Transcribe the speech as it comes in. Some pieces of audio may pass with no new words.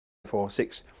4,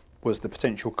 6 was the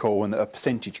potential call and a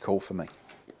percentage call for me.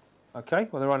 Okay,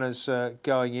 well the runner's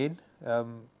going in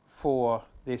for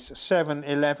this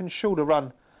 7-11, shorter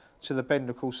run to the bend,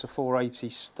 of course, the 480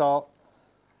 start.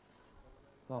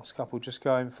 Last couple just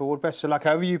going forward. Best of luck,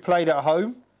 however you played at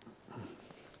home,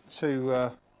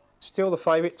 to still the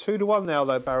favourite. 2-1 now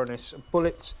though, Baroness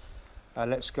Bullet.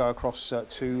 Let's go across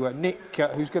to Nick,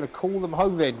 who's going to call them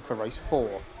home then for race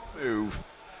 4. Move.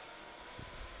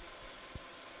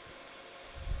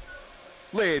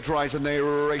 Lear drives and they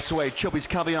race away. Chubbys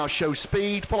Caviar show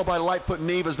speed, followed by Lightfoot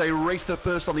Neve as they race the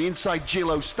first on the inside.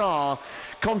 Gilo Star.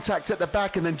 Contact at the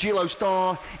back, and then Gilo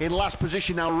Star in last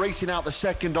position now, racing out the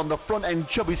second on the front end.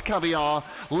 Chubbys Caviar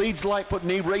leads Lightfoot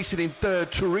Neve, racing in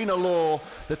third. Torina Law,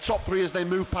 the top 3 as they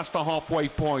move past the halfway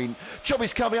point.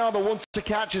 Chubbys Caviar, the one to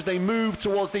catch as they move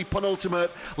towards the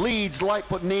penultimate, leads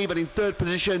Lightfoot Neve, and in third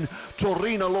position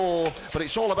Torina Law. But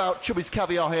it's all about Chubbys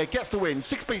Caviar here. Gets the win.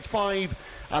 6 beats 5,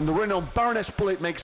 and the win on Baroness Bullet makes